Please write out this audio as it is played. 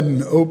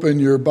And open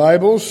your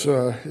Bibles,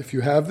 if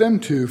you have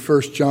them, to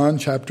 1 John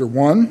chapter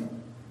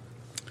 1.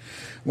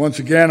 Once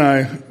again,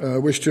 I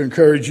wish to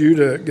encourage you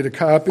to get a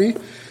copy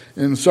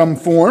in some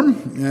form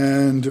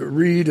and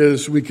read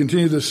as we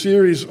continue the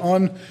series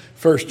on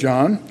 1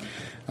 John,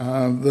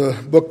 the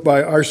book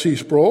by R.C.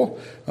 Sproul,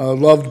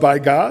 Loved by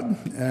God.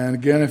 And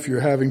again, if you're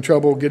having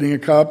trouble getting a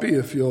copy,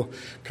 if you'll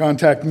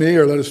contact me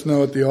or let us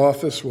know at the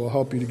office, we'll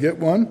help you to get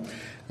one.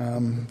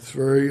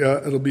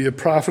 It'll be a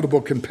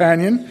profitable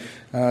companion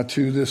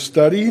to this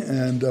study,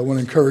 and I want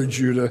to encourage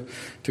you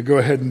to go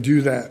ahead and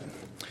do that.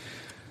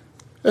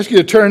 I ask you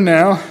to turn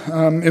now,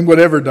 in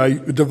whatever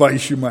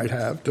device you might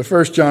have, to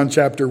 1 John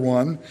chapter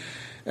 1,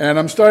 and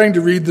I'm starting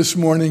to read this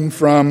morning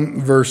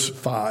from verse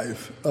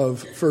 5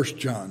 of 1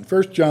 John.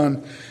 1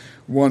 John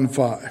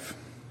 1:5.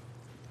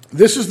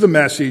 This is the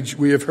message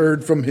we have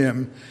heard from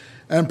him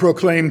and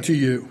proclaimed to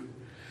you,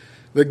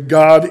 that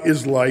God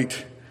is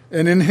light,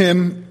 and in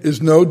him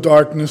is no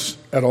darkness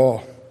at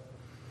all.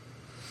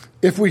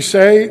 If we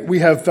say we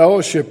have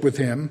fellowship with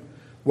him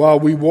while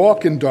we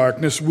walk in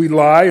darkness, we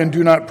lie and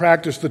do not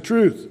practice the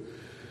truth.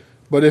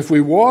 But if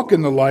we walk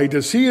in the light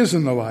as he is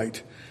in the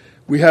light,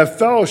 we have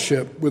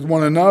fellowship with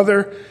one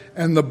another,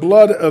 and the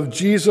blood of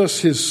Jesus,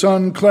 his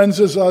Son,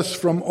 cleanses us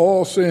from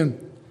all sin.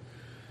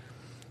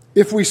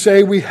 If we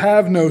say we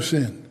have no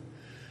sin,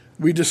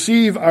 we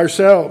deceive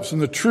ourselves,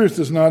 and the truth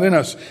is not in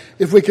us.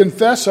 If we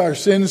confess our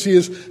sins, he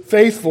is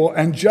faithful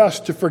and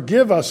just to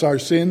forgive us our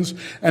sins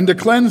and to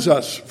cleanse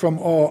us from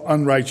all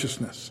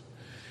unrighteousness.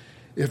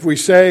 If we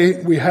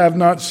say we have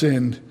not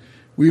sinned,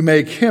 we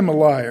make him a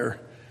liar,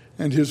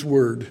 and his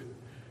word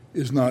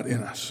is not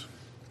in us.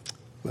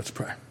 Let's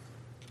pray.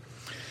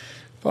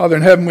 Father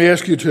in heaven, we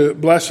ask you to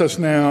bless us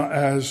now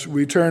as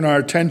we turn our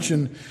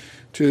attention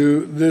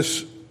to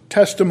this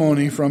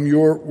testimony from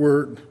your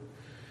word.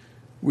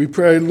 We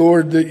pray,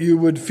 Lord, that you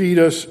would feed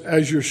us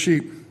as your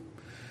sheep.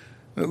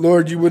 That,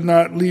 Lord, you would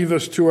not leave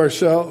us to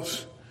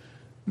ourselves,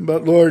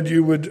 but, Lord,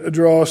 you would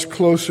draw us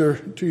closer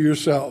to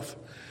yourself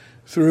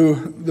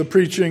through the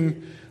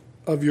preaching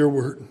of your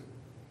word.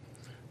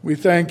 We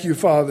thank you,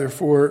 Father,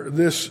 for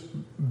this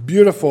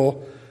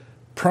beautiful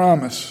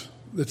promise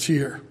that's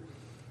here.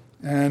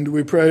 And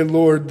we pray,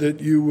 Lord,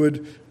 that you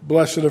would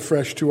bless it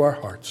afresh to our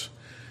hearts.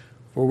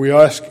 For we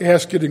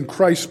ask it in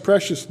Christ's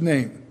precious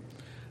name.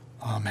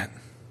 Amen.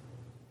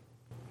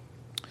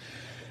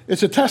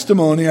 It's a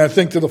testimony, I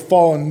think, to the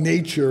fallen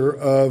nature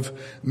of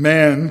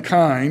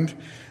mankind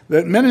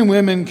that men and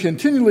women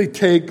continually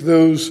take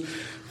those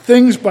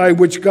things by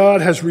which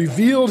God has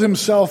revealed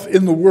himself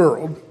in the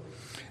world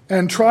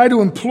and try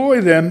to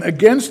employ them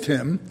against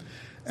him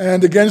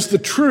and against the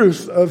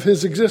truth of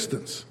his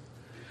existence.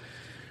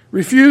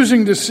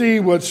 Refusing to see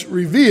what's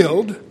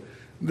revealed,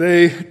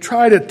 they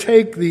try to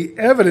take the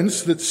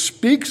evidence that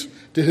speaks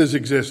to his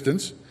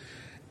existence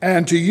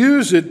and to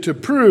use it to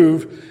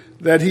prove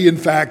that he, in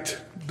fact,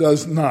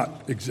 does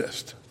not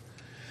exist.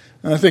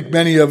 And I think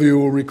many of you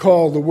will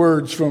recall the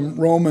words from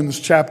Romans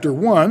chapter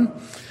 1,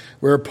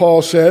 where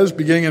Paul says,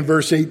 beginning in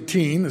verse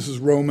 18, this is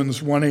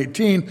Romans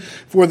 1:18,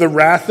 "For the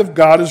wrath of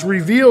God is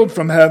revealed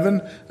from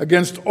heaven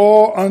against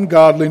all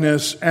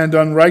ungodliness and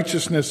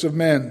unrighteousness of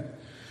men,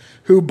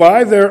 who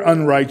by their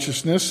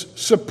unrighteousness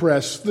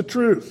suppress the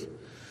truth.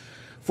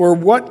 For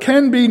what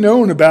can be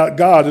known about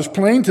God is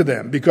plain to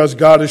them, because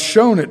God has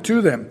shown it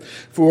to them.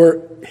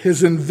 For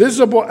his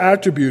invisible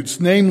attributes,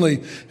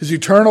 namely his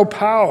eternal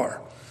power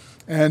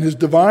and his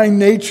divine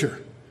nature,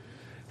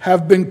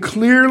 have been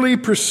clearly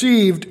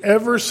perceived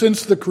ever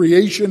since the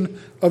creation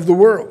of the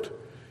world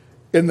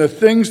in the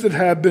things that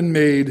have been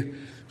made,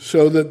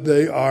 so that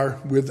they are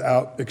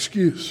without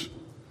excuse."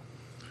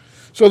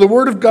 So the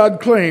Word of God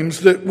claims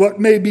that what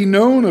may be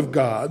known of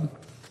God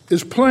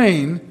is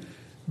plain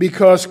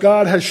because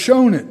God has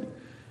shown it,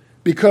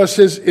 because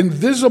his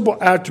invisible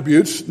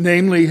attributes,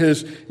 namely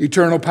his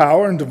eternal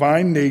power and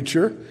divine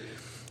nature,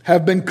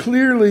 have been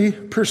clearly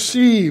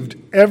perceived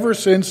ever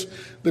since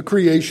the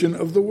creation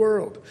of the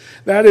world.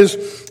 That is,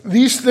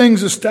 these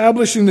things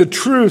establishing the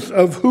truth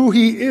of who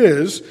he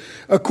is,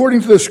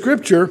 according to the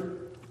Scripture,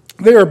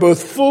 they are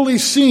both fully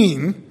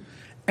seen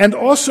and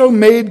also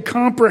made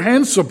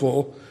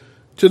comprehensible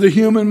to the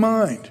human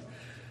mind.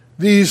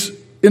 These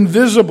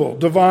invisible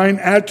divine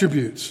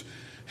attributes,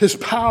 his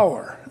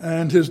power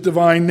and his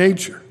divine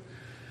nature.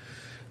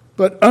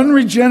 But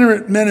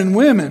unregenerate men and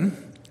women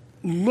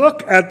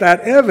look at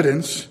that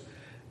evidence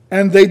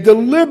and they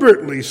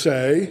deliberately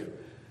say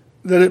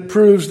that it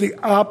proves the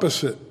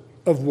opposite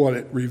of what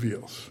it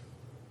reveals.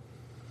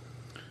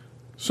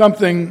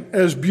 Something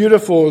as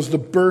beautiful as the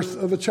birth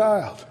of a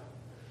child,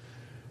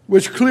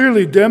 which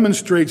clearly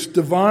demonstrates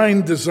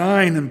divine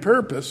design and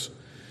purpose,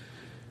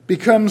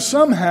 becomes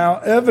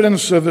somehow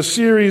evidence of a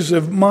series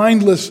of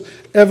mindless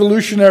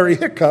evolutionary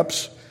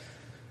hiccups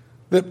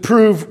that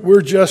prove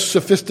we're just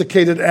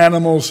sophisticated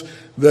animals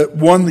that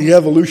won the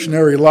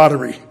evolutionary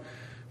lottery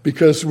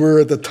because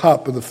we're at the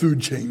top of the food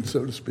chain,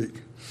 so to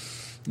speak.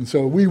 And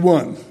so we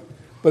won,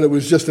 but it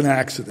was just an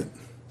accident.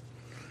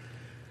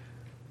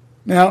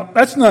 Now,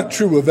 that's not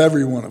true of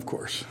everyone, of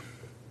course.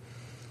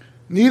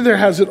 Neither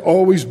has it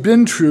always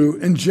been true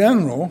in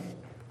general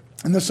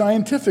in the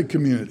scientific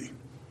community.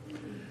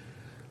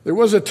 There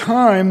was a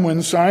time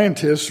when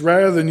scientists,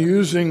 rather than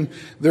using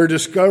their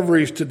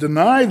discoveries to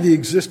deny the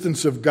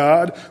existence of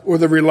God or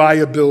the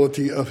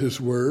reliability of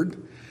His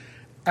Word,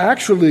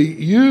 actually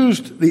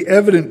used the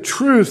evident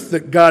truth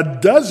that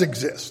God does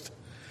exist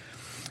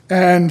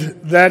and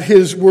that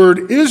His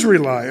Word is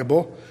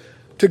reliable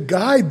to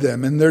guide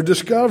them in their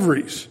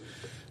discoveries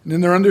and in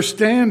their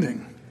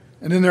understanding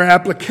and in their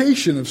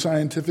application of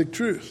scientific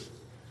truth.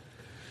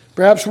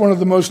 Perhaps one of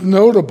the most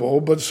notable,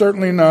 but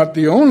certainly not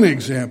the only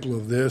example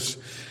of this,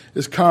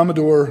 is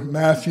Commodore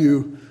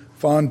Matthew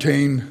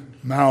Fontaine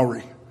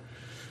Maury.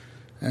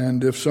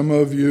 And if some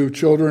of you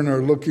children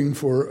are looking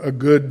for a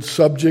good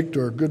subject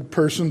or a good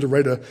person to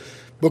write a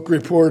book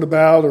report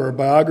about or a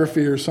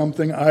biography or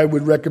something, I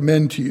would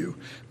recommend to you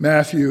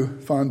Matthew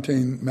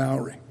Fontaine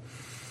Maury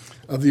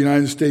of the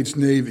United States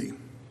Navy.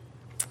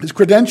 His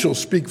credentials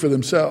speak for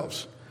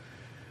themselves.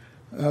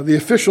 The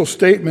official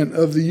statement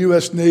of the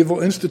U.S. Naval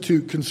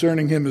Institute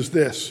concerning him is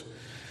this: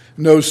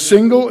 no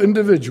single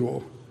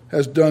individual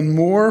has done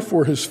more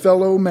for his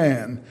fellow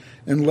man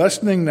in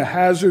lessening the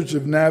hazards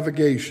of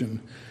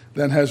navigation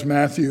than has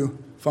Matthew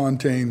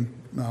Fontaine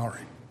Maury.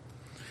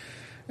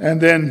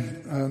 And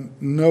then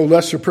no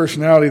lesser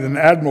personality than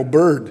Admiral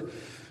Byrd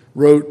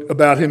wrote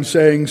about him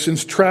saying,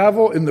 since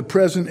travel in the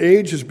present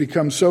age has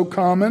become so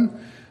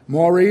common,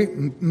 Maury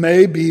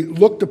may be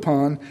looked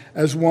upon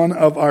as one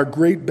of our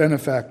great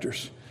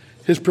benefactors.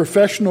 His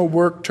professional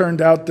work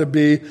turned out to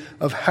be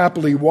of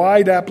happily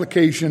wide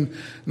application,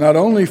 not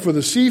only for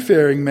the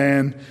seafaring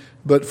man,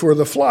 but for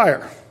the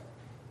flyer,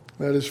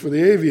 that is, for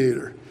the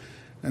aviator.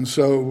 And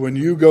so when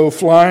you go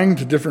flying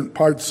to different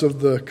parts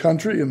of the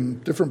country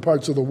and different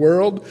parts of the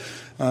world,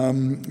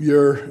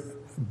 you're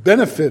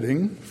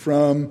benefiting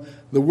from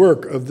the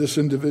work of this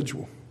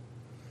individual.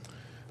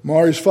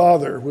 Maury's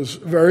father was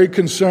very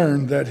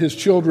concerned that his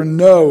children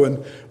know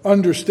and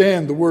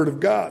understand the Word of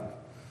God.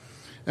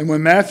 And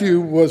when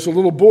Matthew was a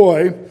little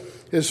boy,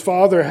 his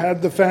father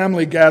had the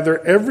family gather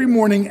every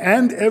morning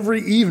and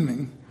every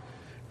evening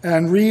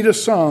and read a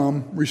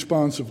psalm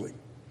responsively.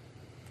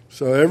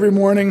 So every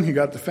morning he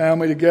got the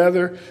family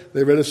together,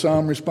 they read a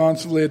psalm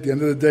responsively. At the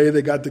end of the day,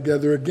 they got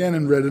together again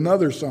and read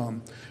another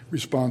psalm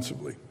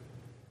responsively.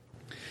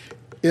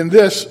 In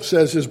this,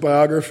 says his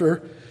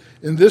biographer,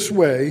 in this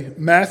way,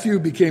 Matthew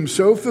became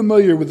so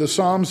familiar with the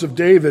Psalms of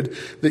David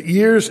that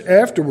years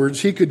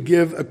afterwards he could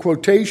give a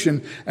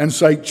quotation and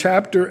cite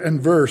chapter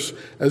and verse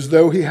as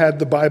though he had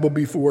the Bible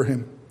before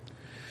him.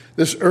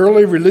 This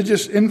early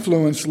religious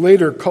influence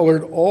later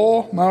colored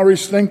all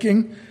Maury's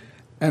thinking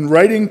and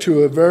writing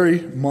to a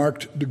very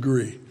marked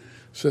degree,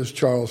 says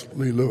Charles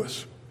Lee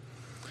Lewis.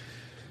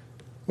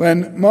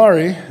 When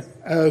Maury,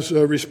 as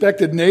a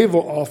respected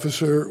naval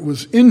officer,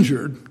 was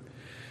injured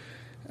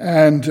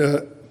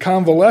and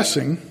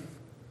convalescing,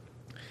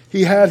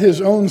 he had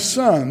his own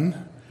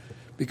son,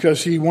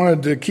 because he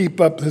wanted to keep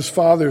up his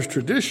father's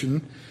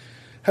tradition,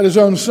 had his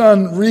own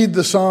son read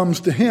the Psalms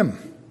to him.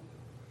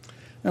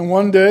 And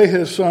one day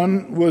his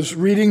son was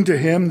reading to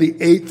him the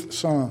 8th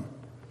Psalm.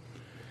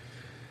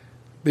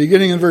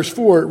 Beginning in verse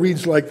 4, it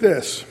reads like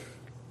this: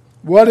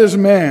 what is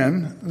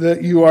man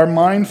that you are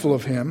mindful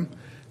of him,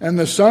 and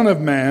the Son of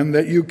Man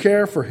that you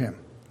care for him?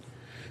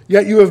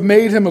 Yet you have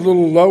made him a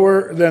little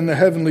lower than the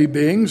heavenly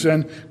beings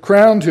and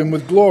crowned him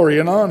with glory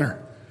and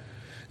honor.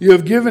 You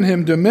have given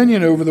him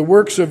dominion over the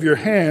works of your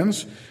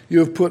hands. You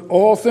have put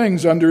all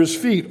things under his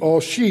feet,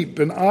 all sheep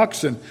and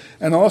oxen,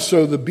 and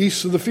also the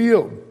beasts of the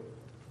field,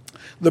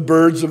 the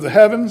birds of the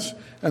heavens,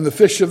 and the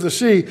fish of the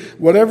sea,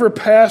 whatever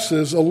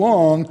passes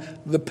along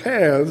the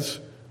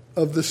paths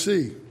of the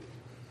sea.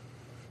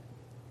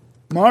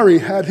 Maury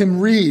had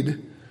him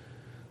read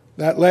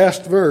that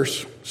last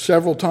verse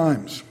several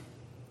times.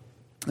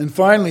 And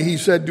finally he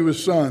said to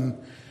his son,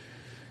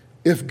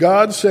 if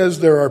God says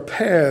there are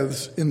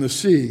paths in the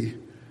sea,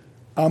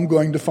 I'm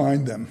going to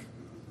find them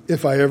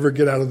if I ever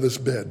get out of this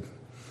bed.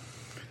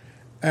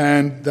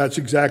 And that's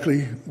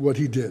exactly what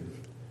he did.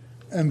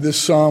 And this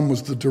psalm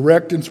was the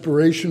direct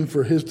inspiration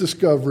for his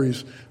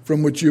discoveries,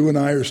 from which you and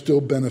I are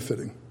still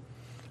benefiting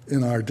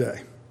in our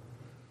day.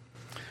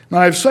 Now,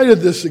 I've cited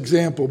this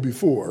example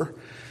before,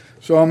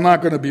 so I'm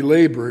not going to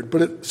belabor it,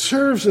 but it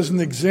serves as an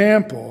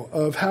example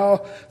of how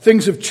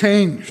things have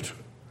changed.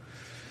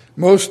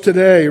 Most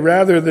today,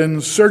 rather than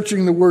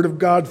searching the Word of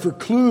God for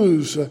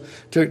clues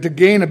to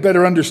gain a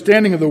better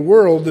understanding of the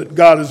world that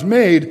God has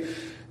made,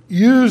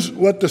 use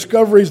what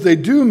discoveries they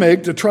do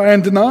make to try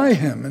and deny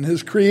Him and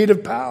His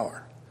creative power.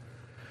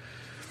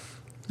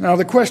 Now,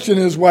 the question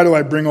is, why do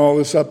I bring all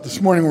this up this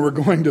morning when we're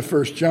going to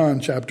 1 John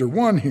chapter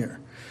 1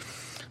 here?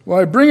 Well,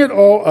 I bring it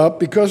all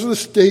up because of the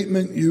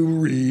statement you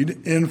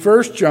read in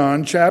 1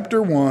 John chapter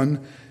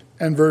 1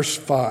 and verse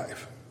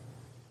 5,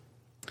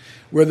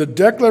 where the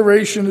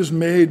declaration is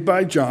made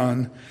by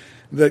John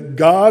that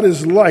God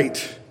is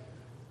light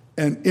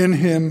and in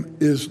him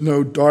is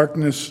no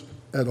darkness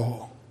at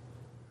all.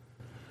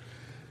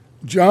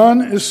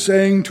 John is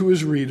saying to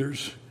his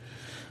readers,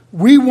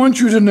 we want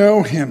you to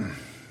know him.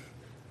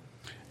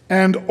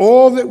 and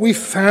all that we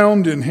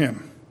found in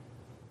him,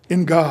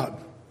 in God.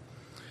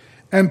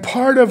 And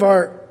part of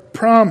our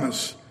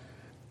promise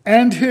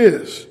and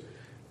his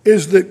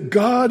is that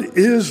God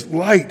is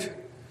light.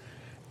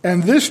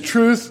 And this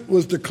truth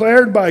was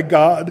declared by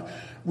God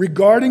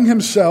regarding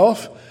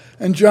himself.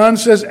 And John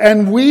says,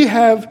 and we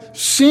have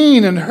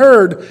seen and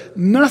heard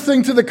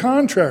nothing to the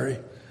contrary.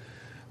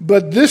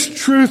 But this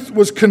truth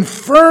was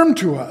confirmed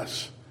to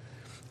us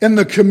in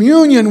the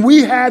communion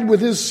we had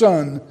with his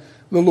Son,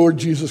 the Lord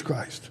Jesus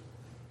Christ.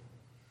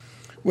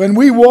 When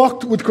we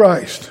walked with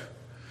Christ,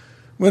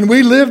 when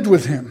we lived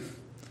with him,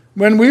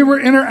 when we were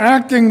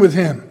interacting with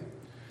him,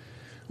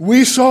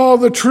 we saw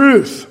the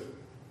truth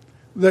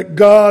that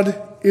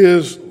God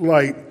is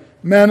light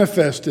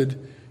manifested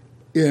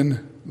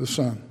in the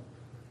Son.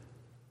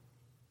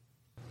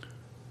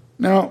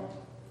 Now,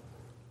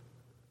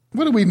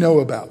 what do we know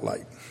about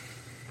light?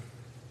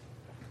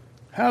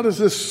 How does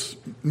this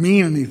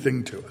mean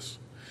anything to us?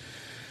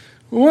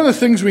 Well, one of the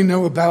things we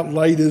know about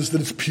light is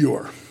that it's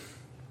pure.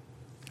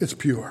 It's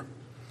pure.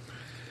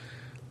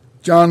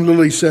 John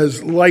Lilly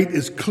says, light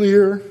is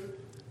clear,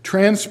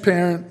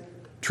 transparent,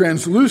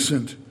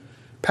 translucent,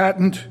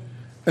 patent,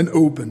 and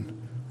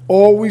open,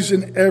 always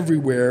and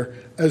everywhere,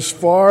 as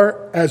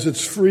far as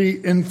its free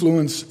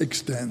influence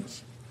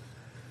extends.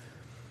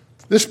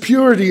 This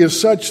purity is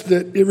such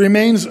that it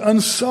remains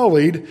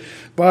unsullied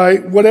by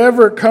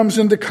whatever it comes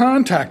into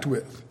contact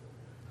with,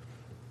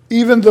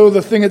 even though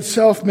the thing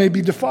itself may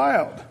be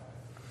defiled.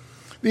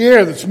 The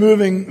air that's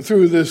moving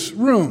through this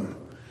room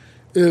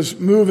is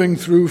moving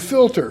through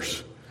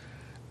filters,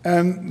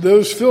 and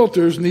those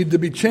filters need to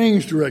be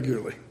changed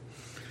regularly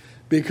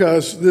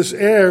because this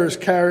air is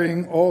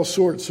carrying all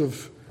sorts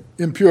of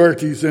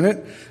impurities in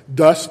it,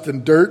 dust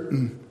and dirt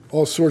and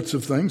all sorts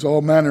of things,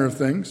 all manner of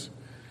things.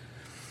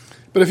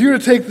 But if you were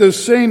to take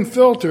those same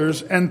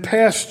filters and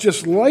pass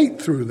just light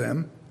through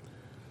them,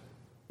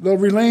 they'll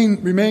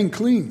remain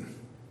clean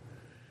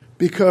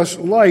because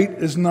light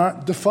is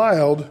not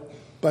defiled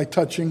by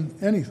touching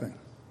anything.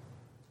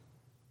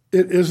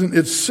 It isn't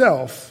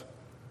itself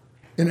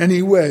in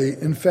any way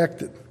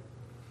infected.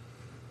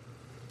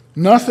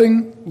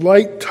 Nothing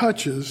light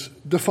touches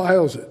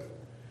defiles it.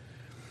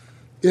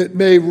 It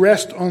may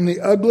rest on the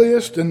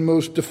ugliest and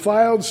most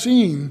defiled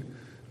scene,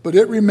 but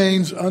it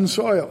remains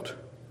unsoiled.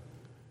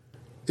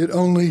 It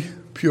only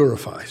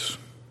purifies.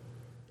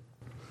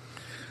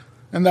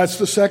 And that's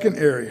the second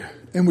area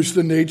in which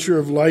the nature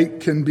of light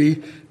can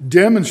be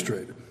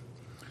demonstrated.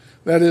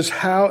 That is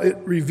how it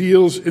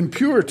reveals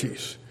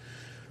impurities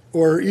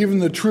or even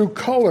the true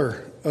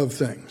color of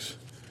things.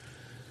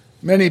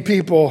 Many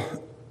people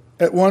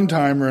at one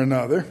time or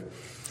another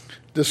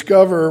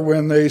discover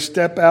when they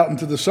step out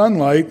into the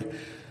sunlight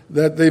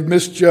that they've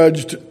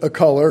misjudged a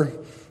color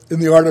in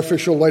the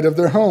artificial light of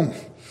their home.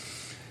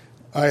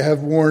 I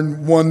have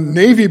worn one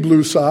navy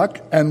blue sock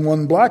and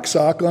one black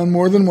sock on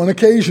more than one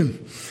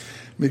occasion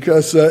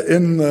because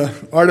in the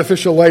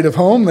artificial light of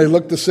home they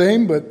look the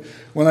same, but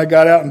when I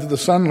got out into the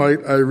sunlight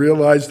I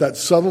realized that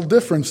subtle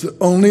difference that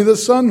only the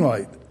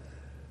sunlight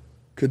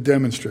could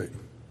demonstrate.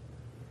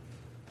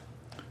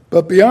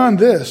 But beyond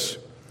this,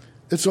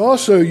 it's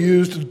also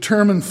used to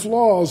determine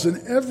flaws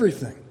in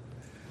everything,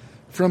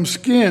 from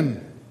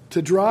skin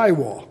to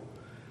drywall,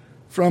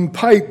 from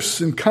pipes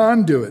and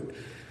conduit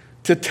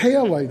to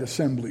taillight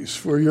assemblies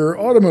for your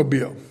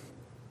automobile.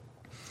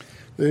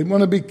 They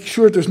want to be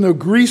sure there's no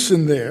grease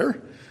in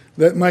there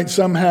that might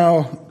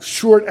somehow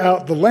short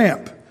out the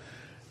lamp.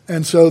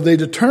 And so they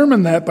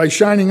determine that by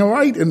shining a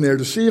light in there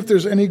to see if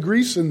there's any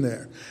grease in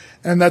there.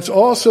 And that's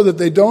also that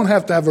they don't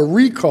have to have a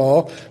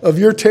recall of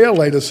your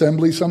taillight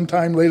assembly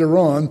sometime later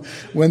on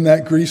when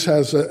that grease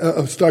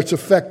starts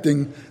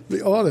affecting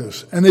the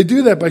autos. And they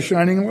do that by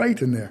shining a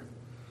light in there.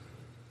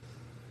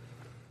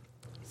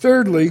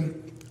 Thirdly,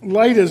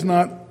 light is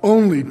not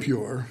only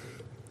pure,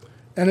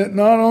 and it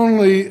not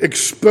only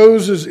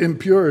exposes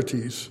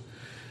impurities,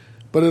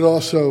 but it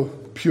also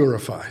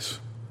purifies.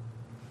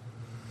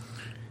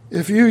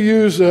 If you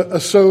use a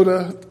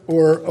soda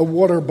or a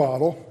water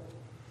bottle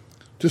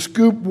to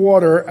scoop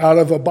water out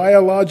of a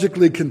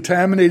biologically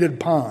contaminated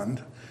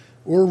pond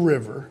or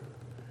river,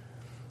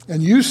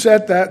 and you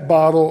set that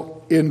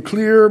bottle in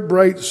clear,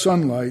 bright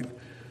sunlight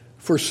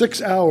for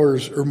 6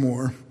 hours or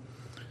more,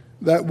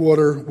 that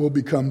water will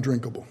become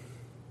drinkable,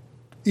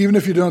 even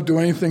if you don't do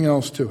anything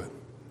else to it.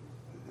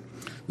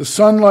 The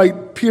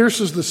sunlight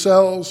pierces the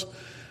cells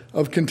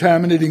of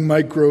contaminating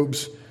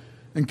microbes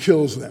and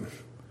kills them,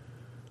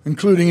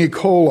 including E.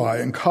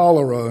 coli and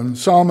cholera and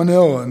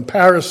salmonella and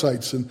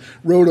parasites and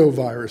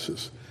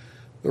rotaviruses.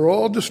 They're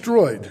all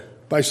destroyed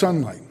by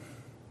sunlight.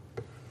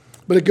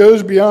 But it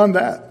goes beyond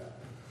that.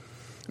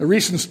 A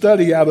recent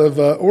study out of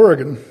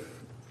Oregon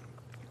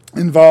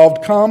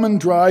involved common,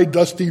 dry,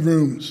 dusty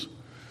rooms.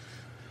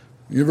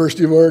 The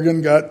University of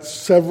Oregon got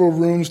several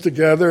rooms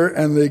together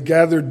and they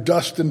gathered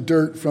dust and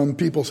dirt from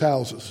people's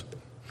houses.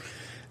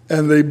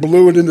 And they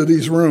blew it into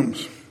these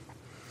rooms.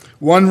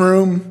 One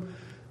room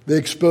they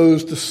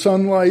exposed to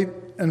sunlight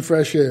and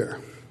fresh air.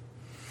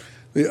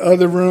 The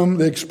other room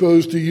they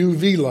exposed to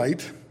UV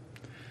light.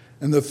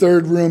 and the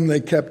third room they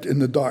kept in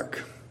the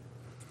dark.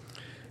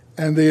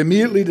 And they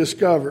immediately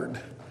discovered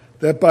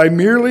that by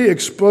merely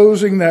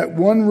exposing that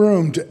one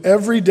room to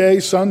everyday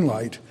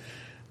sunlight,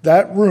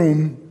 that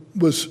room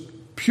was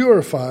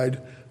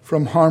purified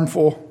from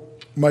harmful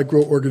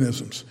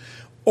microorganisms,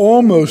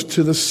 almost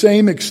to the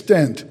same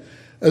extent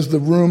as the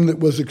room that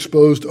was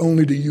exposed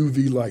only to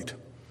UV light.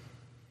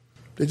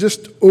 They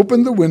just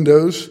opened the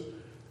windows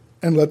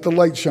and let the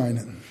light shine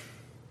in.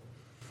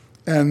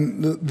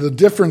 And the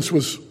difference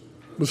was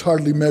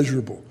hardly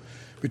measurable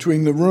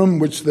between the room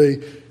which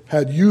they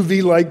had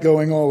UV light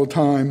going all the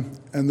time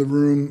and the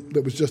room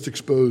that was just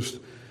exposed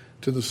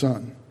to the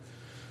sun.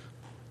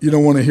 You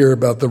don't want to hear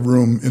about the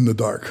room in the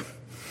dark.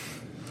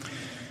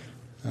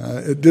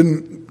 It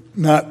didn't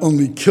not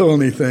only kill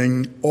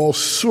anything, all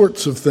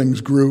sorts of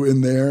things grew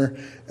in there,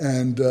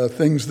 and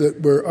things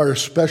that are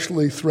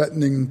especially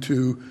threatening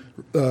to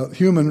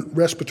human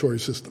respiratory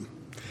system,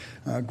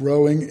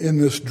 growing in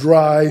this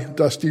dry,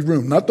 dusty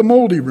room. Not the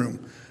moldy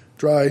room,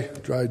 dry,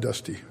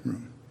 dusty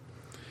room.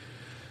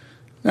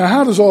 Now,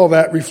 how does all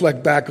that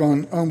reflect back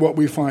on what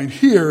we find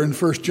here in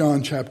 1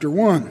 John chapter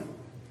 1?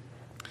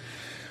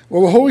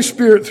 Well, the Holy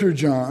Spirit, through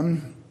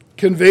John,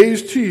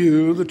 conveys to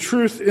you the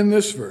truth in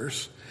this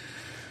verse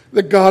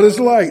that God is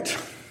light.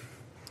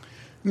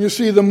 And you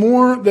see, the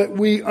more that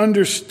we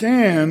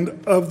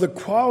understand of the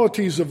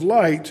qualities of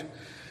light,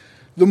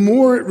 the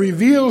more it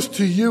reveals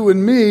to you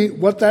and me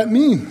what that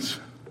means.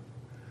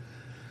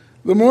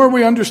 The more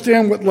we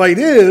understand what light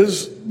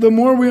is, the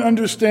more we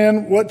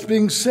understand what's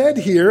being said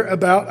here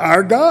about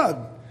our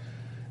God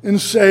in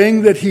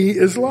saying that He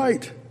is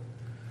light.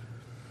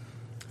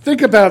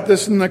 Think about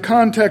this in the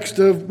context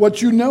of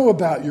what you know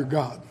about your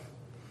God.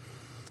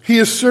 He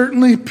is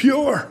certainly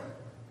pure.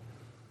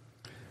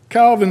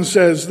 Calvin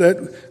says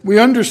that we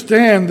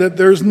understand that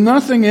there's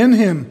nothing in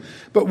Him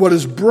but what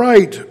is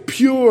bright,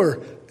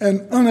 pure,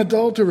 and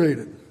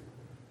unadulterated.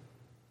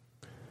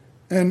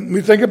 And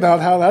we think about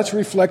how that's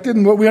reflected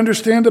in what we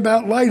understand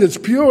about light. It's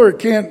pure. It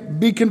can't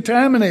be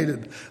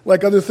contaminated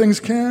like other things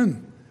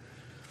can.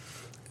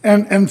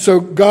 And so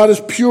God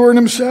is pure in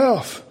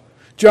Himself.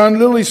 John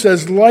Lilly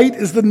says, light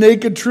is the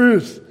naked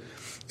truth.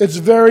 Its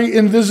very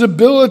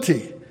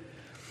invisibility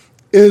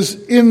is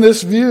in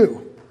this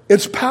view.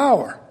 Its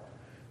power.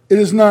 It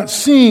is not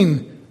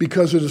seen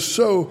because it is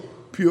so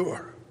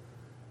pure.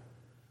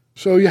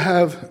 So you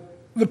have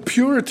the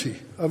purity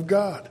of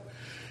God.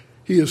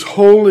 He is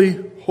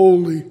holy,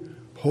 holy,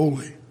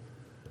 holy.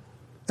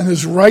 And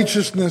His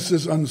righteousness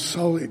is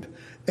unsullied.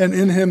 And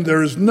in Him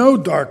there is no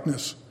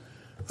darkness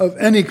of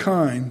any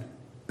kind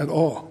at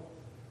all.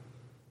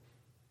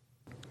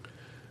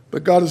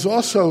 But God is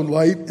also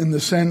light in the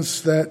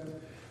sense that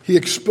He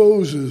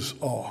exposes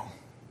all.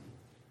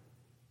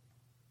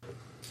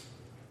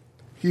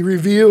 He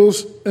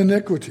reveals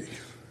iniquity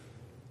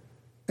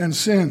and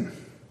sin.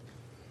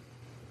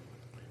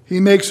 He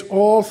makes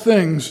all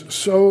things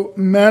so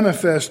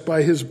manifest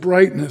by His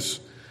brightness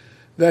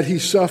that He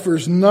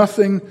suffers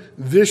nothing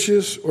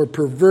vicious or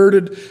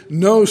perverted,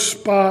 no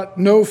spot,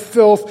 no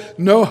filth,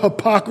 no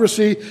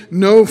hypocrisy,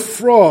 no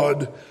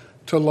fraud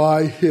to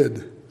lie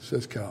hid,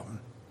 says Calvin,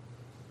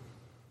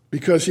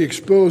 because He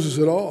exposes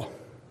it all.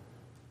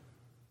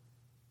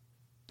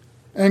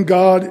 And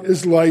God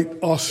is light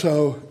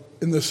also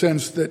in the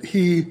sense that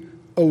He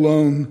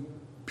alone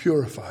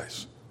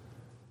purifies.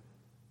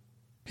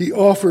 He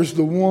offers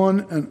the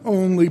one and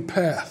only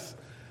path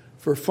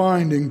for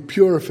finding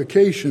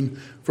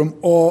purification from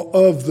all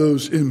of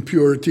those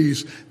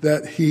impurities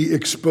that He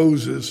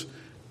exposes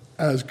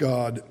as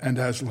God and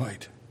as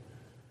light.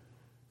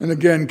 And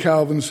again,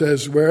 Calvin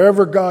says,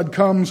 wherever God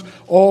comes,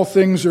 all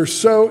things are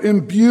so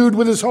imbued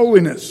with His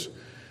holiness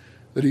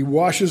that He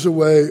washes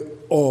away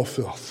all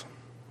filth.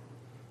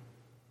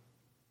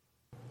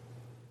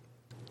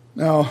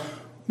 Now,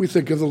 we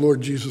think of the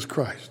Lord Jesus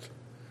Christ.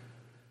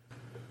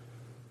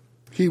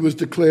 He was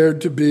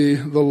declared to be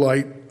the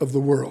light of the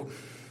world.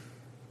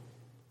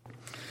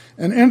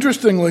 And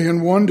interestingly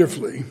and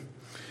wonderfully,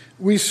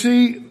 we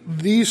see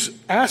these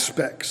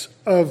aspects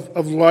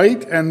of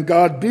light and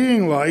God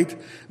being light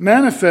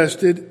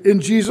manifested in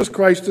Jesus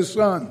Christ, His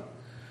Son,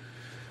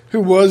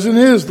 who was and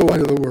is the light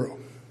of the world.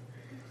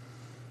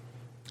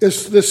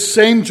 It's this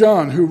same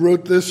John who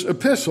wrote this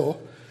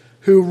epistle,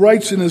 who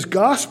writes in his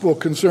gospel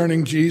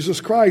concerning Jesus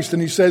Christ. And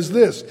he says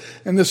this,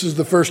 and this is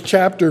the first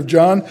chapter of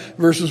John,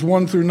 verses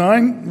 1 through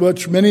 9,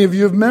 which many of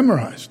you have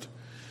memorized.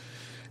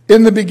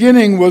 In the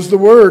beginning was the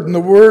Word, and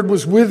the Word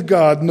was with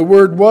God, and the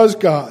Word was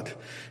God.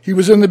 He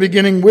was in the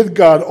beginning with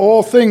God.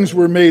 All things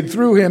were made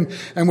through Him,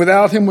 and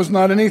without Him was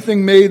not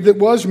anything made that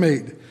was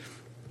made.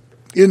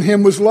 In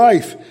Him was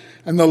life,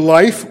 and the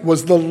life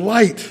was the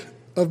light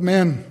of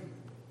men.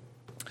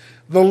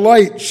 The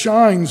light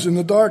shines in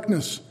the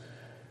darkness,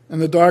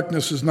 and the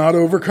darkness has not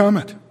overcome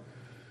it.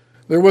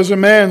 There was a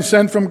man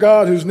sent from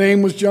God whose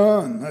name was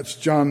John. That's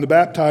John the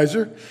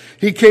Baptizer.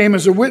 He came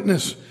as a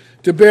witness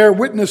to bear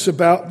witness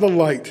about the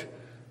light,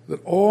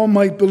 that all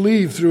might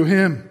believe through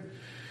him.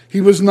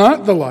 He was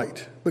not the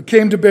light, but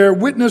came to bear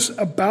witness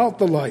about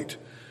the light,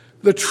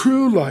 the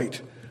true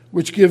light,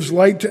 which gives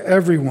light to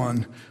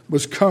everyone,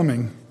 was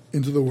coming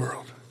into the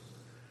world.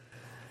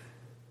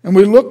 And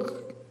we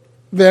look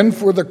then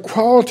for the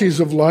qualities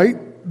of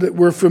light that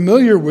we're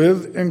familiar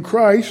with in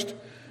Christ,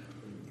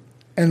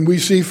 and we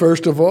see,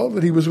 first of all,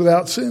 that he was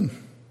without sin.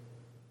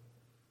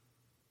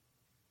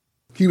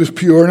 He was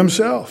pure in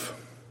himself.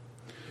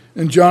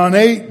 In John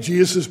 8,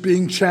 Jesus is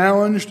being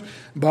challenged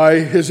by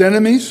his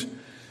enemies,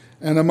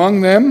 and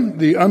among them,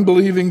 the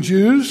unbelieving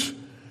Jews.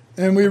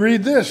 And we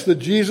read this, that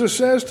Jesus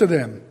says to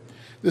them,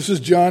 this is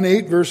John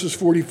 8, verses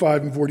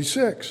 45 and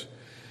 46.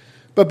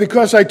 But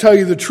because I tell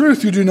you the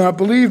truth, you do not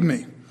believe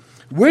me.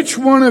 Which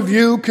one of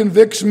you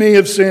convicts me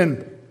of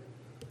sin?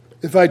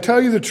 If I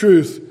tell you the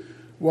truth,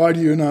 why do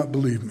you not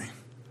believe me?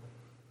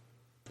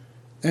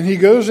 And he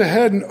goes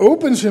ahead and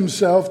opens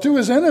himself to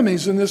his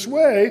enemies in this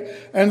way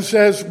and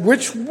says,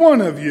 which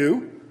one of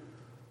you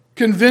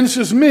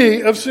convinces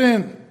me of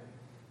sin?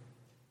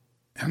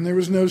 And there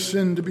was no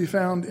sin to be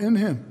found in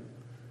him.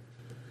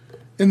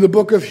 In the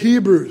book of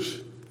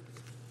Hebrews,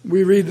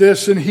 we read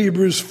this in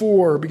Hebrews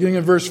 4, beginning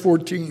in verse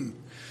 14.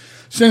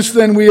 Since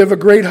then we have a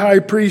great high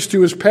priest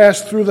who has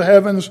passed through the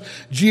heavens,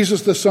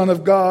 Jesus the Son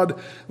of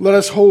God. Let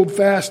us hold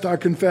fast our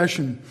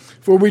confession.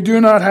 For we do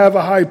not have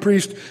a high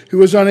priest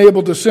who is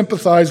unable to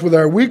sympathize with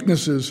our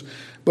weaknesses,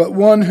 but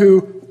one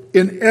who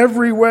in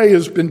every way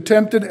has been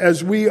tempted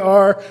as we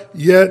are,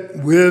 yet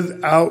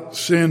without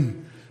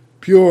sin.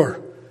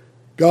 Pure.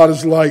 God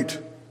is light.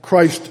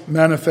 Christ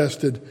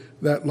manifested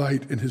that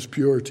light in his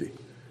purity.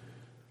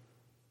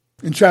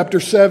 In chapter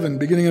 7,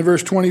 beginning in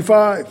verse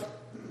 25,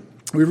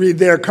 we read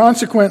there,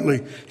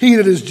 consequently, he,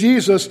 that is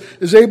Jesus,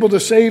 is able to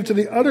save to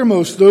the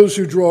uttermost those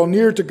who draw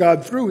near to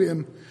God through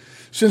him,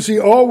 since he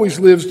always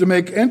lives to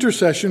make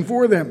intercession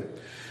for them.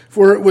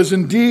 For it was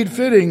indeed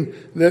fitting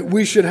that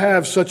we should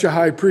have such a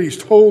high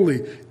priest,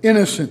 holy,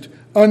 innocent,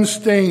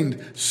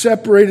 unstained,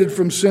 separated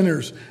from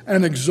sinners,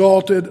 and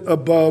exalted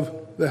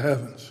above the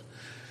heavens.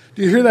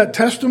 Do you hear that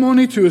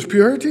testimony to his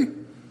purity?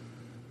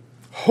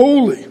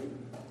 Holy,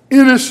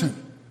 innocent,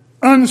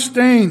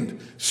 unstained,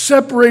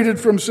 separated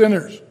from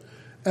sinners,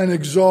 and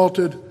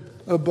exalted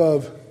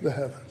above the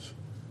heavens.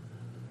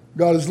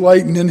 God is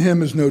light, and in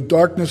him is no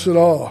darkness at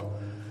all.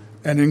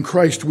 And in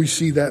Christ we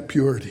see that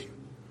purity.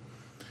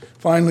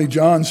 Finally,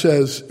 John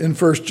says in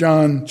 1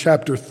 John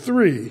chapter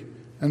 3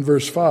 and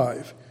verse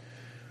 5,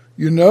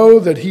 you know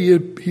that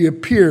he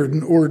appeared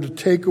in order to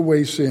take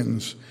away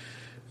sins,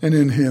 and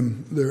in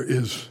him there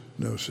is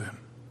no sin.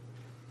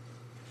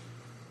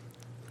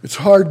 It's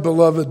hard,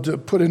 beloved, to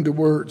put into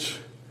words,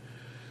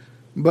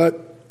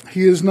 but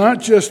he is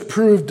not just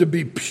proved to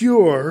be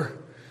pure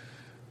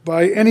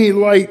by any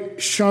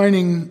light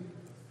shining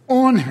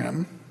on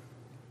him.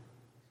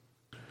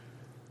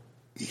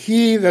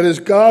 He, that is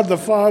God the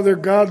Father,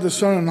 God the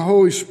Son, and the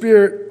Holy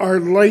Spirit, are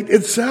light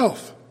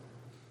itself.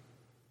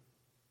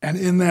 And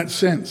in that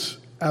sense,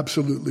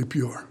 absolutely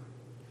pure.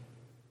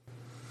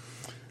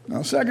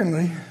 Now,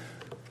 secondly,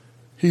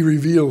 he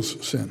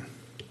reveals sin.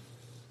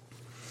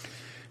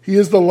 He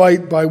is the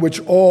light by which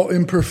all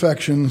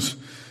imperfections,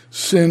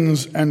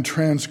 sins, and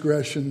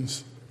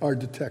transgressions are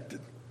detected.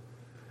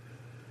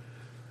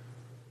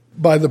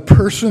 By the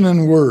person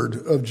and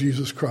word of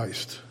Jesus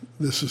Christ,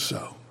 this is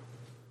so.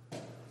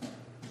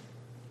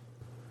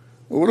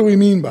 Well, what do we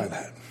mean by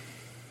that?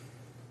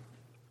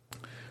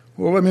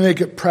 Well, let me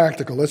make it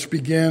practical. Let's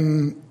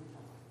begin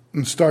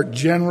and start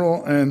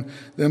general, and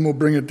then we'll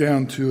bring it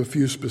down to a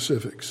few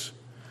specifics.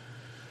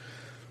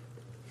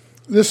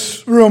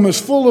 This room is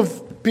full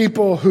of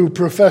people who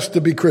profess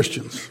to be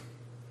Christians.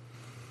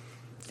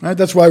 Right?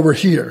 That's why we're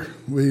here.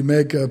 We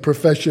make a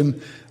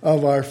profession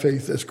of our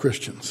faith as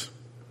Christians.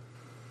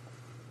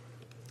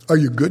 Are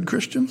you good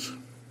Christians?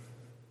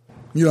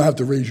 You don't have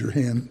to raise your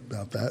hand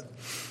about that.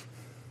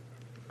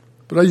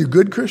 But are you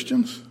good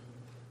Christians?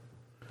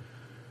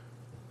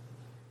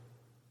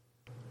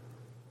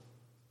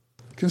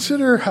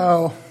 Consider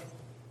how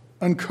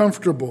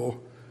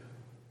uncomfortable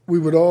we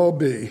would all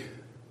be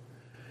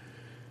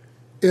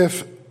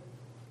if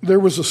there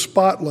was a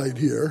spotlight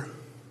here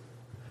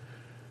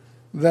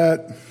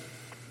that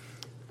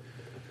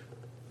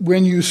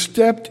when you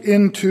stepped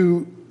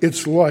into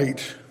its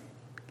light,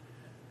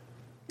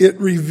 it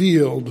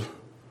revealed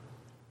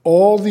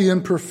all the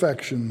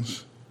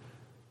imperfections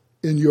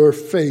in your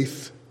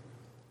faith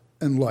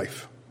and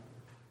life.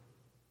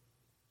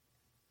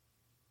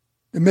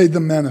 It made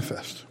them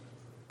manifest.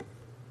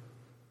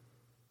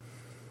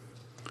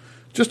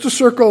 Just a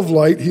circle of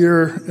light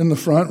here in the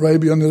front, right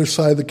on the other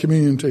side of the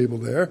communion table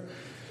there.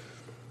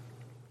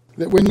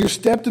 That when you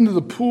stepped into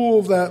the pool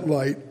of that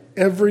light,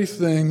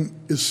 everything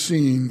is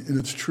seen in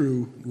its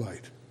true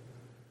light.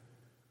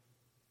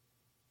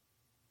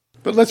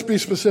 But let's be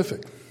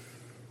specific.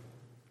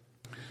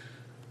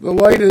 The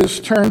light is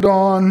turned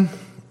on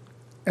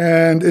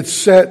and it's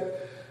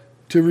set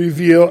to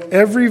reveal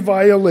every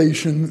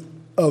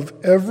violation of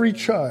every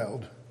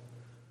child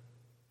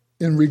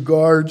in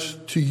regards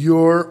to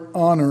your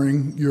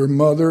honoring your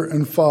mother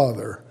and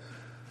father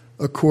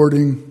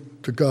according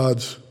to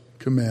God's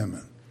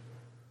commandment.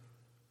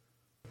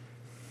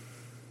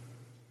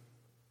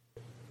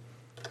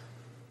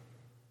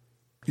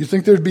 You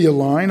think there'd be a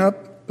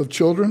lineup of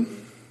children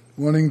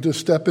wanting to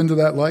step into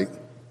that light?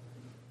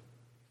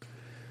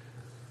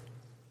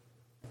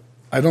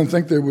 I don't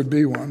think there would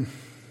be one.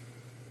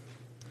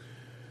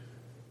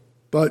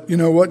 But you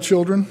know what,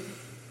 children?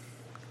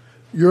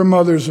 Your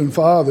mothers and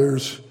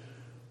fathers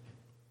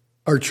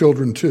are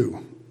children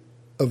too,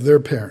 of their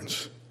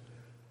parents.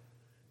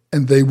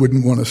 And they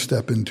wouldn't want to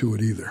step into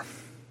it either.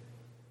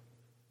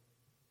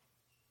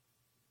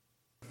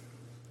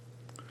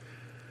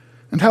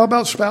 And how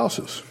about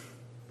spouses?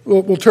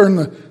 We'll turn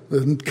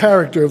the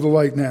character of the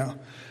light now.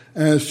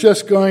 And it's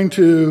just going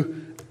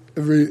to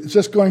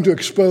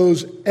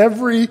expose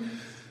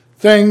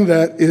everything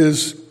that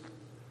is,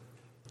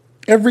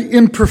 every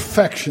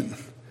imperfection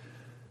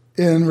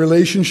in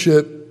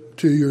relationship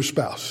to your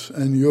spouse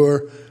and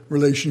your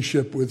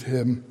relationship with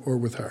him or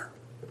with her.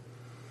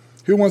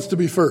 Who wants to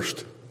be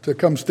first to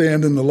come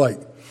stand in the light?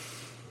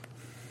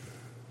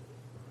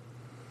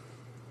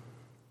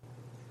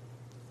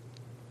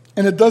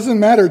 And it doesn't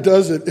matter,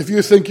 does it, if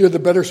you think you're the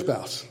better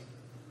spouse?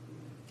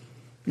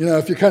 You know,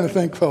 if you kind of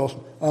think,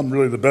 well, I'm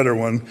really the better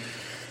one,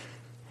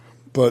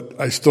 but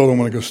I still don't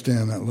want to go stand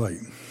in that light.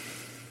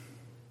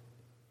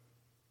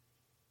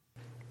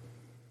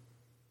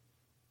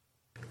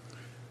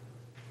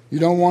 You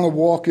don't want to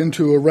walk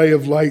into a ray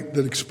of light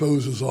that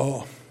exposes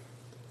all.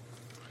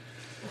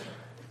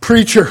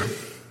 Preacher,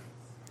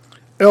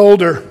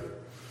 elder,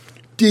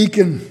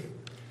 deacon,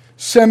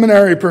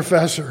 seminary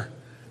professor,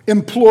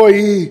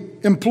 employee,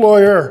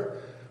 employer,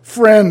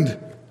 friend,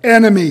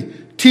 enemy,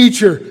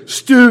 teacher,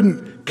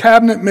 student,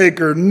 cabinet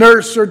maker,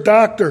 nurse, or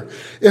doctor.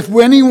 If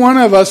any one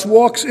of us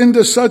walks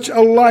into such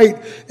a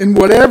light in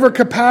whatever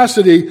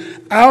capacity,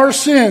 our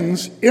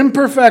sins,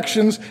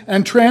 imperfections,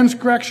 and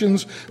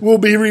transgressions will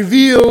be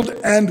revealed,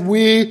 and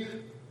we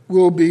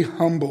will be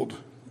humbled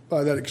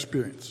by that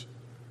experience.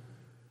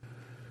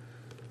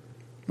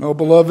 Oh,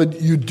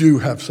 beloved, you do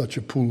have such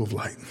a pool of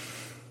light.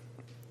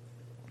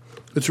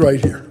 It's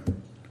right here.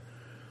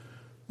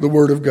 The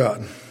Word of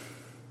God.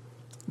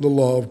 The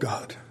law of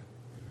God.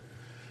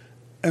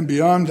 And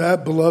beyond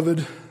that,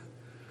 beloved,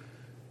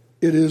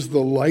 it is the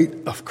light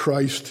of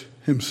Christ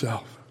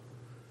himself.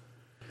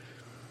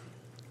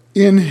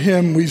 In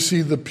him we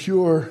see the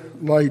pure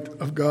light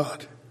of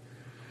God.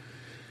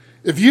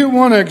 If you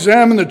want to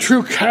examine the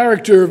true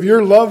character of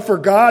your love for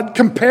God,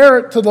 compare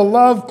it to the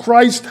love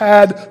Christ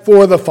had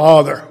for the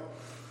Father.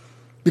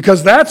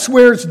 Because that's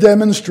where it's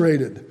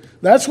demonstrated.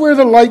 That's where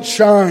the light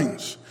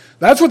shines.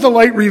 That's what the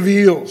light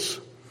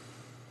reveals.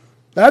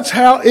 That's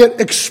how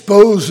it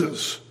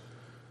exposes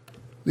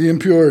the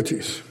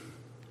impurities.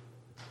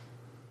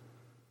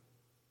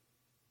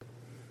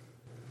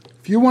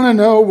 If you want to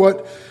know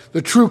what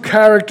the true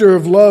character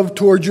of love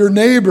toward your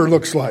neighbor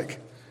looks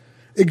like,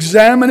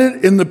 examine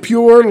it in the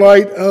pure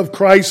light of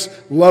Christ's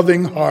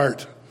loving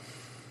heart.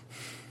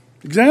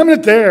 Examine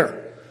it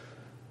there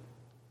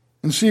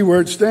and see where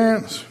it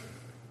stands.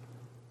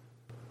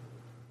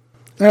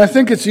 And I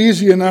think it's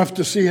easy enough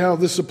to see how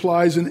this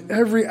applies in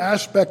every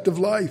aspect of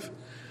life.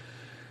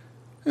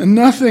 And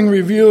nothing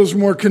reveals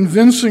more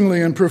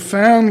convincingly and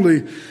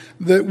profoundly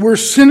that we're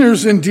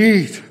sinners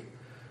indeed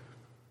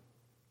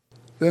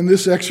than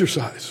this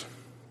exercise.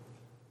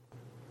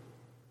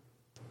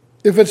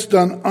 If it's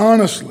done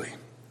honestly,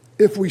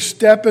 if we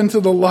step into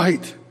the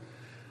light,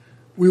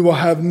 we will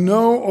have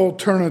no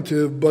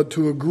alternative but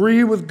to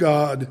agree with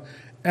God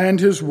and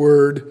his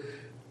word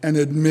and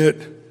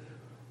admit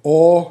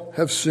all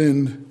have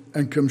sinned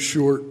and come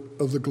short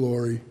of the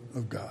glory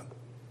of God.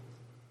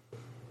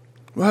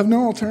 We'll have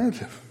no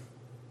alternative.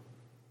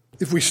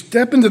 If we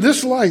step into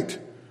this light,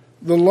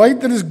 the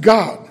light that is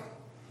God,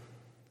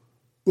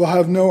 we'll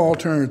have no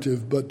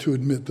alternative but to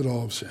admit that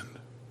all have sinned.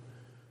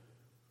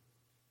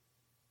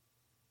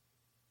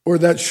 Or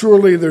that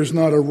surely there's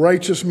not a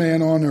righteous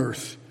man on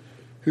earth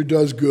who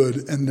does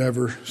good and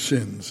never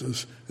sins,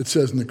 as it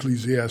says in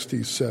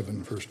Ecclesiastes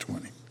 7, verse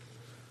 20.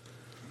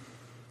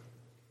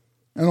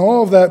 And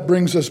all of that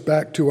brings us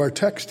back to our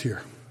text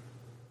here.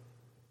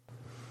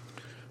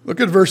 Look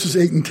at verses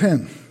 8 and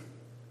 10.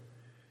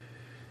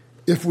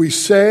 If we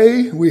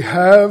say we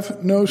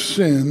have no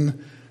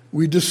sin,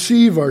 we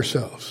deceive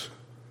ourselves.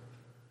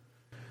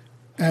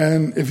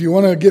 And if you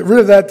want to get rid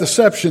of that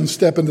deception,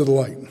 step into the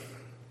light.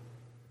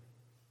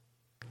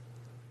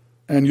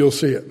 And you'll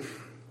see it.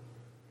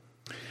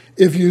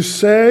 If you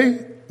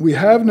say we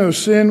have no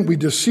sin, we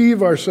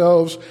deceive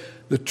ourselves.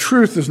 The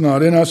truth is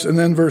not in us. And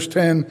then verse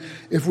 10,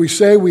 if we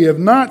say we have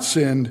not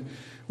sinned,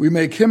 we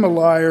make him a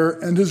liar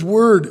and his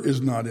word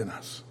is not in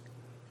us.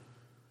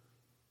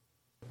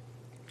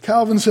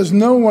 Calvin says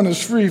no one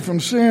is free from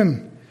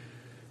sin.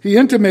 He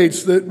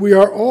intimates that we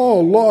are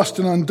all lost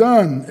and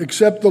undone,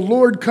 except the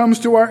Lord comes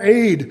to our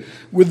aid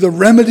with the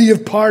remedy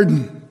of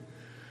pardon.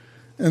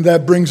 And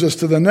that brings us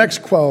to the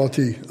next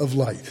quality of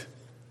light,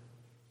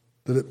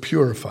 that it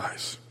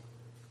purifies.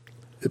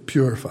 It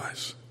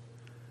purifies.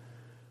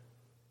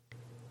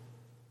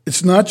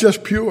 It's not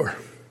just pure.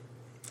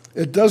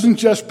 It doesn't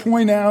just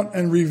point out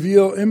and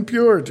reveal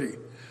impurity,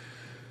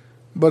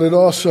 but it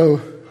also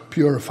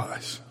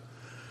purifies.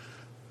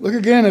 Look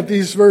again at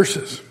these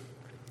verses,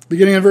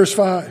 beginning in verse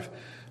 5.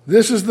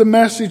 This is the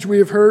message we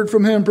have heard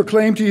from him,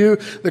 proclaimed to you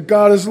that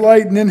God is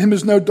light and in him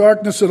is no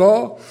darkness at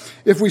all.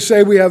 If we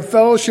say we have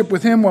fellowship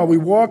with him while we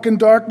walk in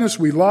darkness,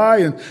 we lie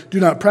and do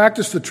not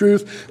practice the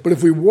truth. But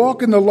if we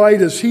walk in the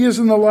light as he is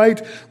in the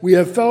light, we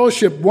have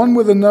fellowship one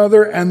with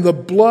another, and the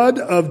blood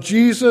of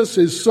Jesus,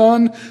 his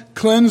Son,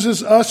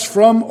 cleanses us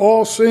from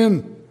all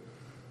sin.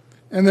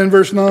 And then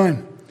verse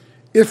 9.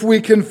 If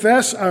we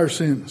confess our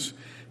sins,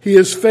 he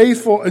is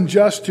faithful and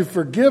just to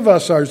forgive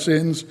us our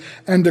sins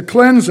and to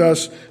cleanse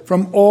us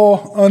from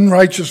all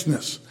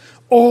unrighteousness.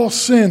 All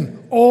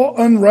sin, all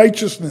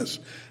unrighteousness,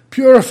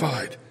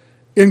 purified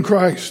in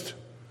Christ.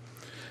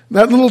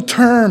 That little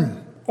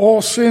term,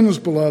 all sins,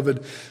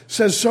 beloved,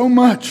 says so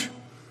much.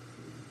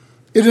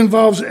 It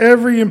involves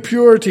every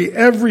impurity,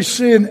 every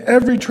sin,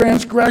 every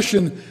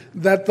transgression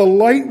that the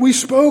light we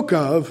spoke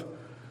of,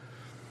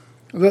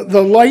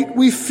 the light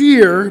we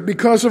fear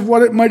because of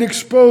what it might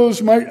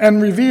expose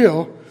and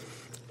reveal,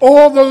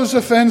 all those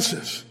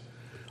offenses,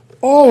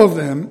 all of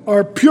them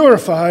are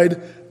purified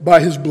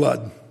by his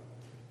blood.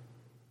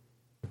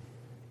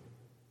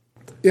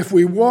 If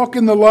we walk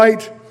in the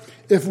light,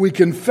 if we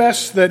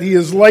confess that he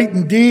is light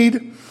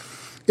indeed,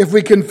 if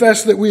we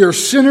confess that we are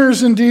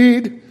sinners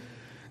indeed,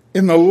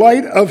 in the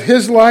light of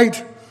his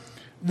light,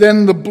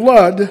 then the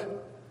blood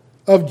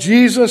of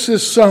Jesus,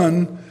 his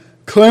Son,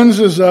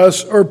 cleanses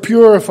us or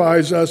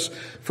purifies us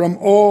from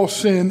all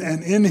sin,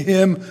 and in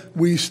him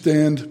we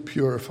stand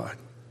purified.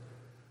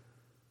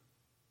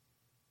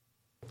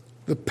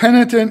 The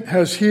penitent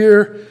has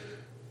here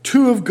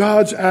two of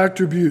God's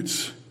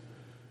attributes,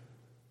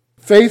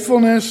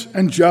 faithfulness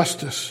and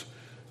justice,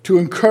 to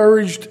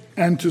encourage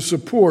and to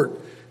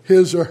support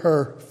his or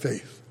her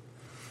faith.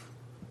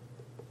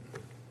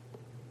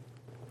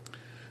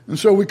 And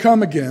so we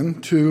come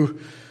again to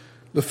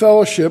the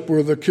fellowship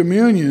or the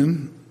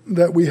communion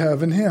that we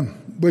have in him,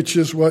 which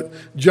is what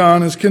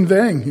John is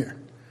conveying here.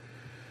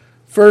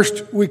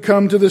 First, we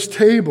come to this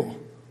table,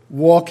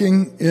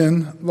 walking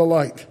in the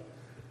light.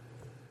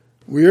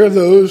 We are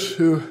those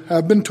who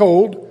have been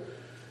told,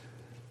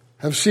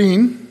 have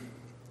seen,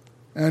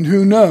 and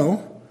who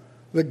know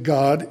that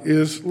God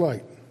is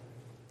light.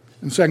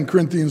 In 2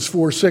 Corinthians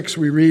 4:6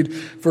 we read,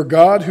 "For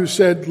God who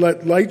said,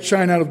 'Let light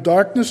shine out of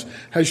darkness,'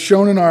 has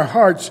shone in our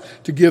hearts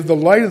to give the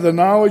light of the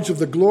knowledge of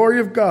the glory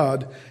of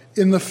God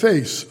in the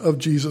face of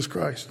Jesus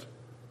Christ."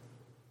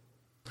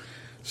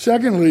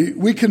 Secondly,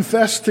 we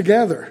confess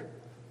together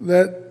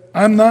that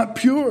I'm not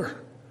pure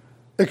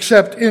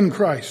except in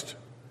Christ.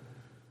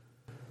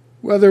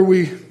 Whether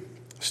we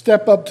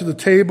step up to the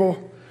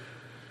table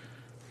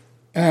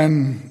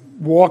and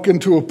walk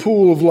into a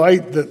pool of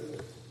light that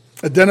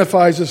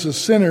identifies us as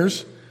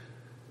sinners,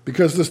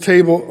 because this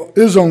table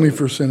is only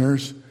for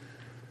sinners,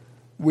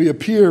 we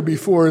appear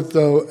before it,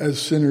 though, as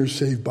sinners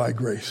saved by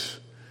grace,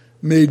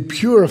 made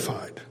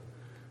purified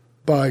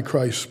by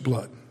Christ's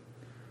blood.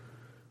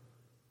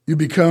 You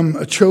become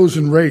a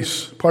chosen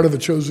race, part of a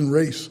chosen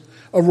race,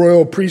 a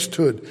royal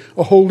priesthood,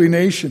 a holy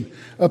nation,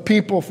 a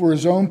people for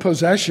his own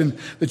possession,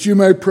 that you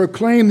may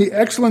proclaim the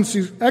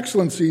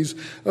excellencies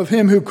of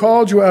him who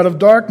called you out of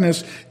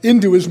darkness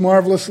into his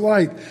marvelous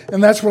light.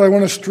 And that's what I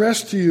want to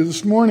stress to you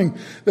this morning,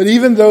 that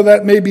even though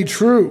that may be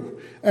true,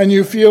 and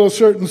you feel a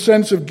certain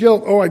sense of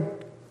guilt,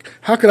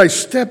 how could I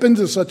step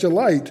into such a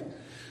light?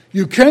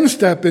 You can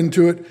step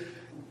into it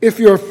if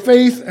your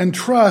faith and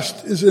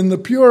trust is in the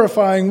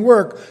purifying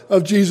work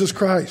of Jesus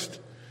Christ.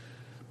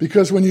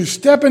 Because when you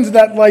step into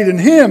that light in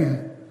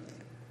him,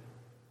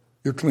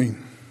 you're clean.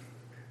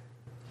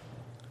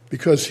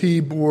 Because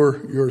he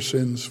bore your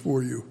sins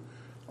for you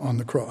on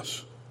the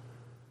cross.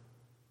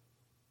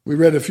 We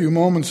read a few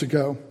moments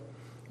ago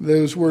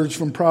those words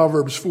from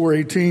Proverbs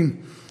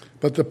 4:18.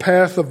 "But the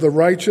path of the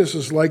righteous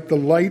is like the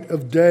light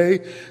of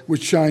day,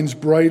 which shines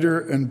brighter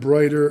and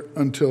brighter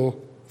until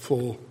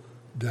full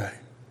day."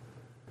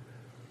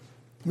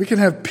 We can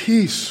have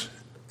peace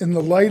in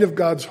the light of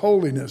God's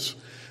holiness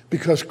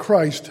because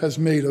Christ has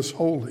made us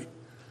holy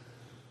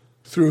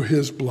through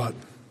his blood.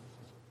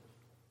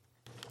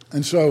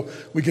 And so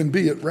we can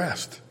be at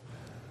rest.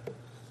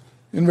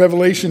 In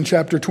Revelation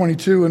chapter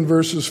 22 and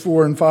verses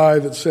 4 and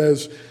 5, it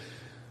says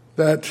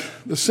that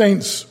the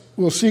saints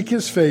will seek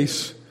his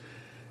face,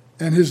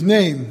 and his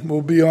name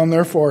will be on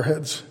their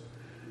foreheads,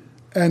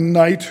 and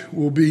night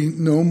will be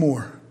no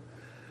more.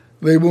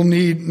 They will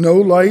need no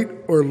light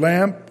or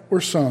lamp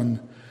or sun,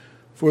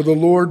 for the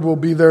Lord will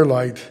be their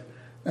light,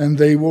 and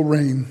they will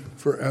reign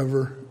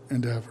forever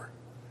and ever.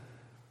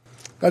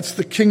 That's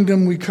the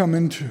kingdom we come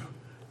into,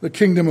 the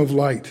kingdom of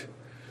light.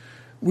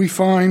 We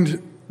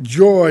find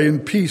joy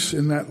and peace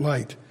in that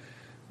light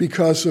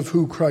because of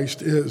who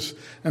Christ is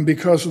and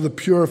because of the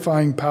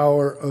purifying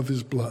power of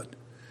his blood.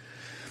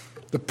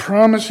 The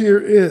promise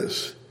here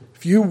is,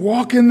 if you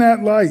walk in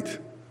that light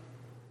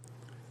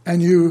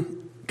and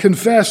you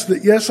confess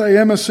that, yes, I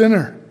am a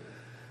sinner,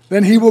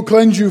 then he will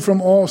cleanse you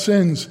from all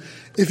sins.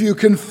 If you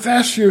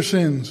confess your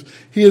sins,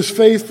 he is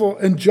faithful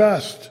and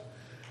just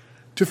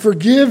to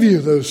forgive you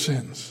those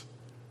sins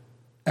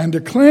and to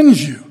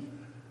cleanse you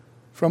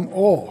from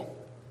all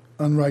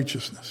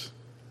unrighteousness.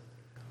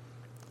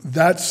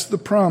 That's the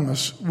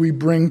promise we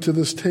bring to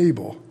this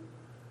table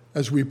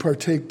as we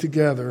partake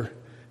together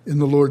in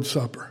the Lord's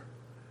Supper.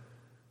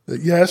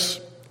 That yes,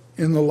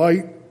 in the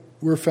light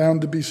we're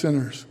found to be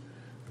sinners,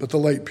 but the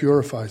light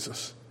purifies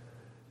us.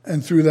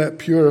 And through that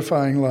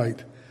purifying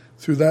light,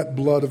 through that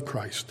blood of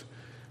Christ,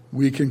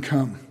 we can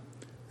come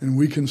and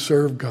we can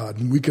serve God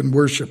and we can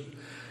worship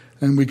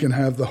and we can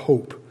have the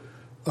hope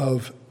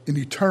of an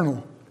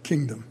eternal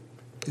kingdom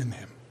in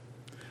Him.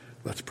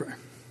 Let's pray.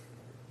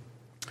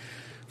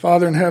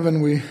 Father in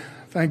heaven, we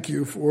thank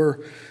you for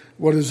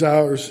what is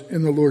ours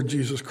in the Lord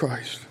Jesus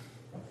Christ.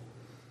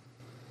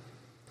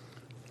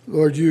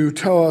 Lord, you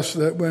tell us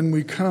that when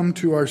we come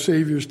to our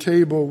Savior's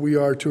table, we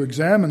are to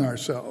examine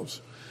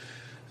ourselves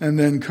and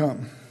then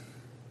come.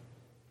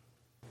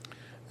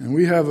 And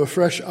we have a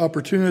fresh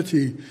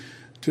opportunity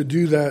to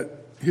do that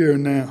here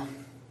and now.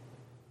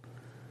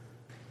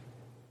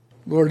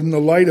 Lord, in the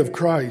light of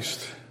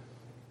Christ,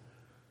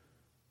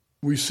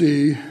 we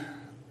see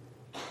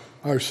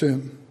our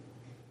sin.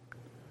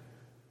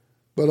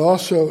 But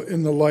also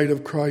in the light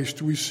of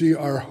Christ, we see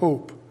our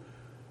hope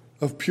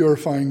of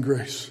purifying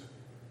grace.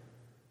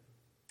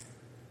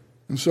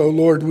 And so,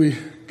 Lord, we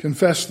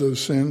confess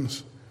those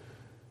sins,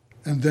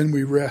 and then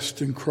we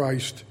rest in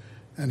Christ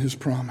and His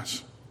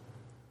promise.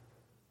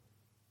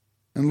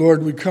 And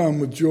Lord, we come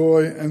with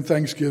joy and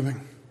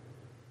thanksgiving,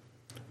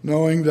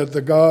 knowing that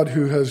the God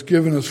who has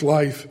given us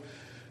life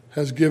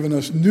has given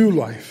us new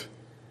life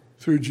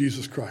through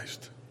Jesus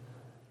Christ.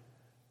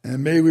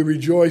 And may we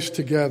rejoice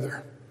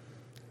together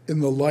in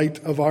the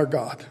light of our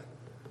God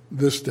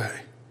this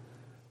day.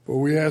 For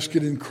we ask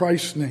it in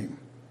Christ's name.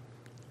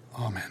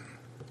 Amen.